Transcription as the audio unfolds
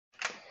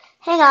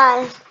Hey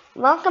guys,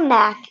 welcome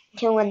back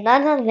to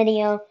another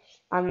video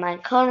on my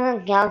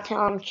Coder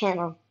Galtom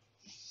channel.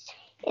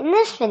 In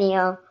this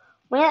video,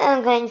 we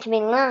are going to be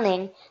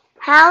learning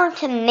how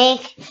to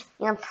make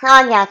your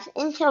projects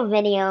into a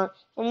video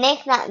and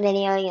make that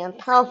video your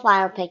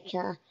profile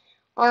picture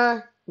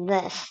or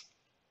this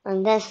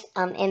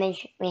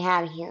image we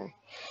have here.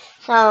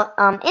 So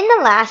in the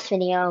last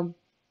video,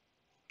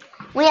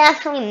 we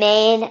actually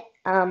made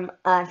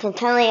a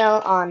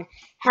tutorial on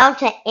how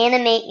to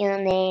animate your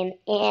name,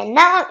 and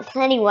that went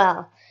pretty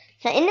well.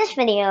 So in this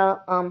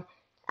video,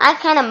 I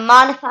kind of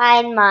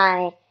modified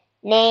my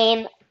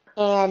name,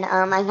 and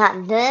I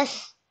got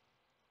this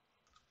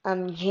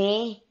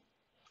G,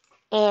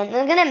 and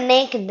we're gonna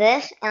make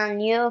this our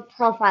new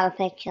profile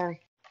picture.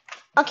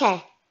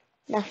 Okay,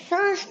 the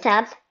first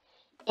step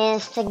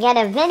is to get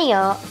a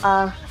video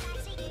of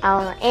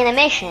our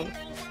animation.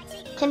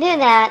 To do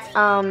that,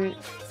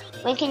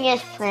 we can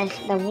just press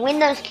the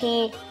Windows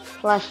key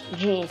plus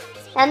G.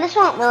 Now this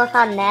won't work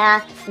on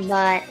Mac,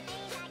 but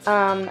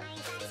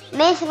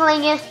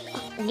basically just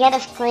get a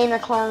screen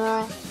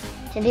recorder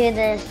to do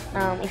this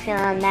if you're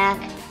on Mac.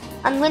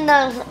 On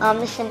Windows,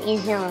 this is an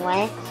easier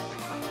way.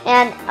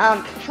 And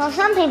for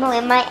some people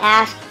it might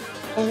ask,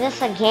 is this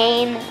a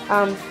game?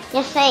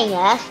 Just say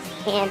yes,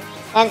 and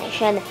then it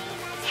should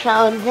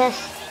show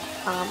this.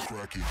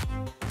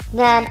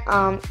 Then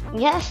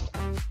just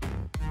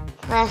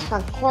press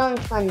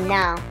record for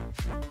now.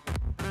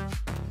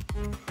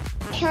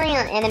 Until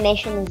your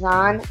animation is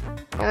on,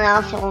 and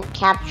else it won't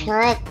capture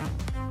it.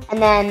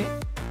 And then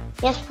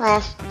just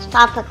press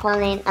stop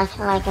recording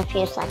after like a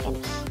few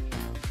seconds.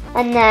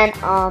 And then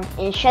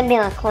it should be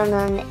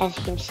recording as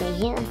you can see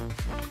here.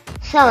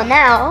 So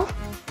now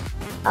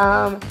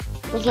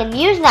we can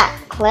use that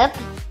clip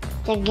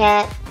to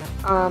get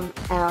our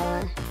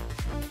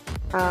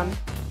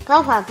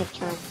profile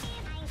picture.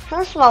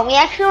 First of all, we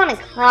actually want to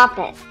crop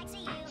it.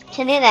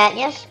 To do that,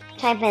 just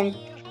type in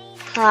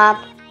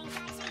crop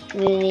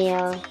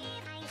video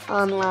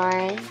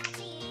online.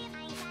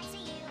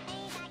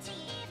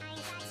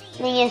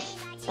 Then just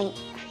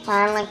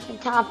find like the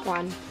top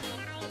one.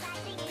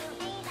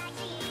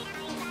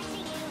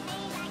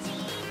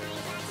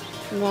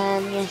 And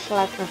then you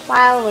select the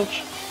file,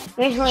 which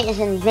usually is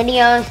in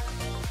videos,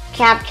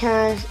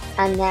 captures,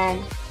 and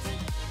then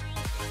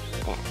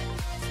there.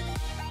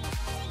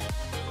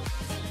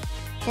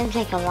 It's gonna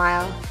take a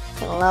while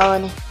to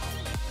load.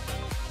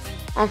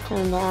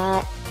 After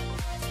that,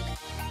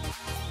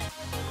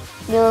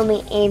 you'll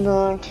be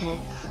able to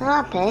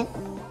crop it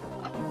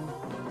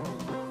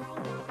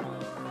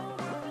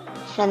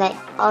so that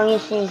all you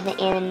see is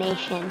the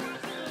animation.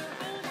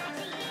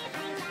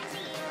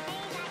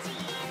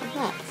 Like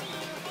that.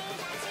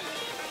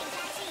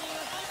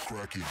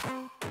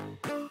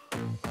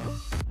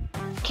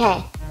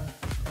 Okay,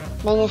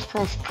 then just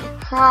press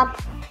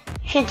crop.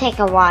 Should take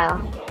a while.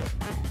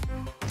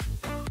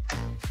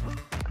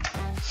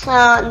 So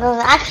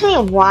there's actually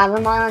a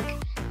watermark,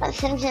 but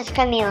since it's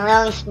going to be a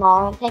really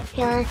small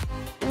picture,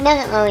 it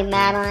doesn't really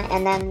matter,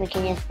 and then we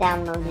can just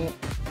download it.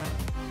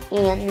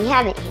 And we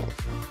have it here.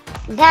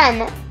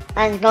 Then,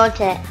 let's go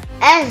to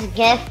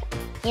sgif,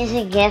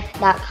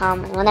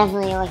 easygif.com,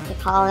 whatever you like to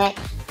call it,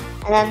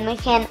 and then we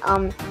can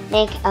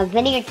make a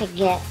video to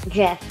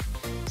GIF.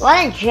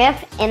 What a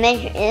GIF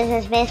image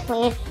is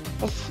basically,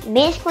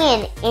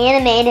 an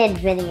animated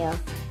video.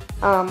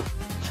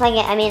 It's like,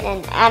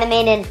 an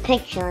animated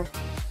picture.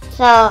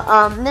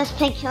 So this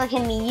picture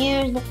can be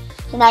used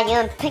so that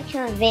your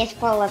picture is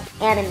basically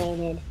looks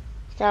animated.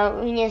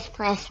 So we just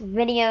press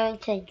video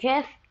to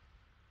GIF,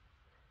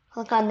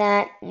 click on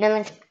that, and then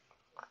let's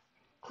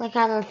click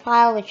on the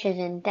file which is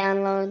in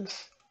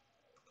downloads,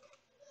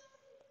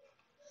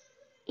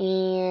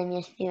 and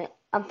just do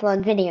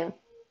upload video.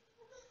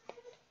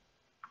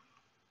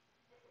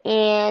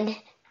 And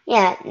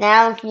yeah,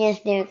 now we can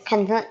just do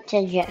convert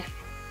to GIF.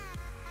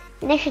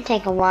 And this should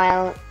take a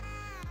while,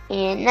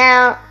 and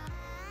now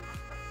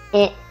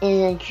it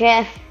is a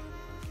GIF,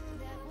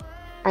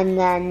 and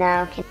then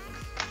now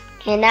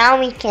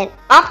we can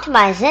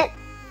optimize it.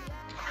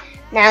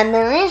 Now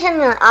the reason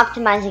we're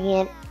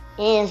optimizing it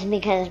is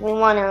because we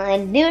want to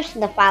reduce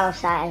the file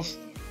size,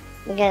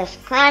 because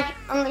Clash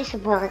only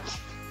supports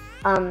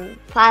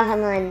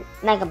 500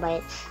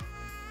 megabytes.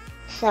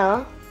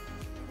 So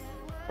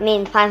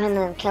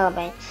 500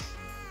 kilobytes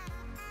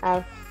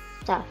of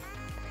stuff.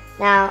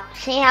 Now,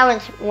 see how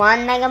it's 1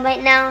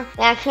 megabyte now?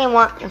 We actually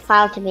want the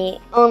file to be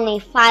only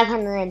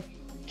 500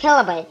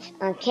 kilobytes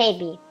or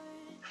KB.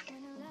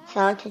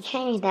 So to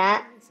change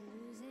that,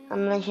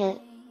 I'm going to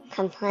just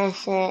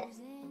compress it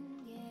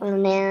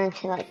from there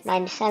to like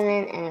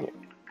 97 and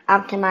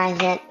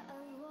optimize it.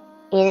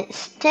 And it's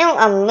still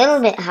a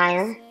little bit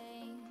higher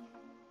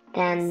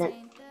than the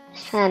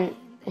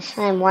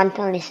frame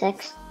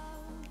 136.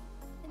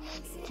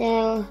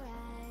 Still.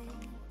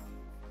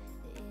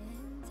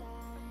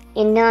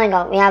 And there we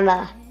go, we have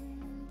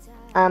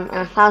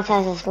our file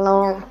size is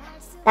lower.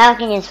 Now we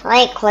can just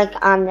right click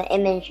on the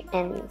image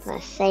and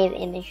press save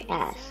image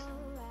as.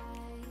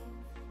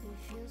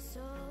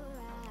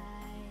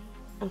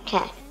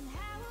 Okay,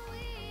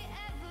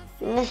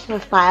 this is the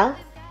file.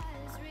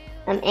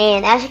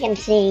 And as you can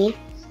see,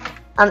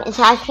 it's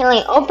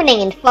actually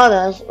opening in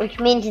photos, which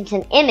means it's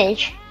an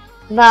image,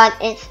 but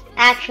it's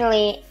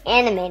actually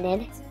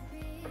animated.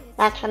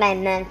 That's what I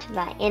meant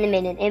by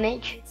animated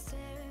image.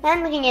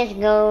 Then we can just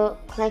go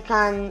click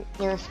on,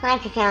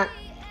 Scratch account,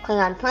 click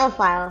on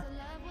profile.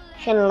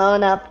 Should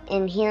load up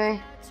in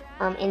here,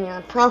 in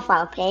your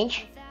profile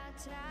page.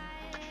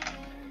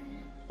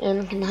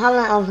 And you can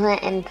hover over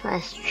it and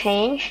press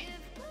change.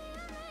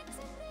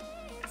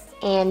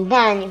 And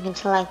then you can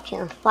select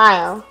your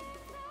file.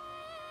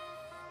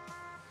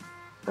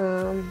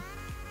 And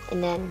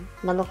then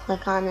double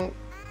click on it.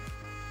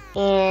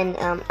 And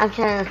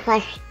after the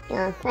refresh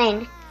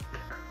thing,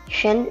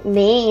 should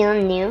be your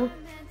new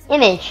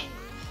image.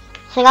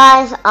 So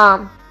guys,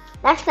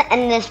 that's the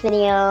end of this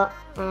video.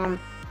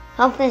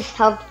 Hope this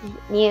helped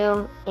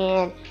you,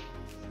 and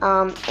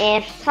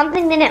if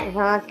something didn't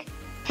work,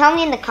 tell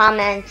me in the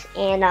comments,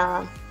 and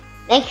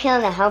make sure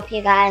to help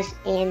you guys,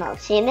 and I'll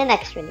see you in the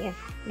next video.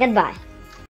 Goodbye.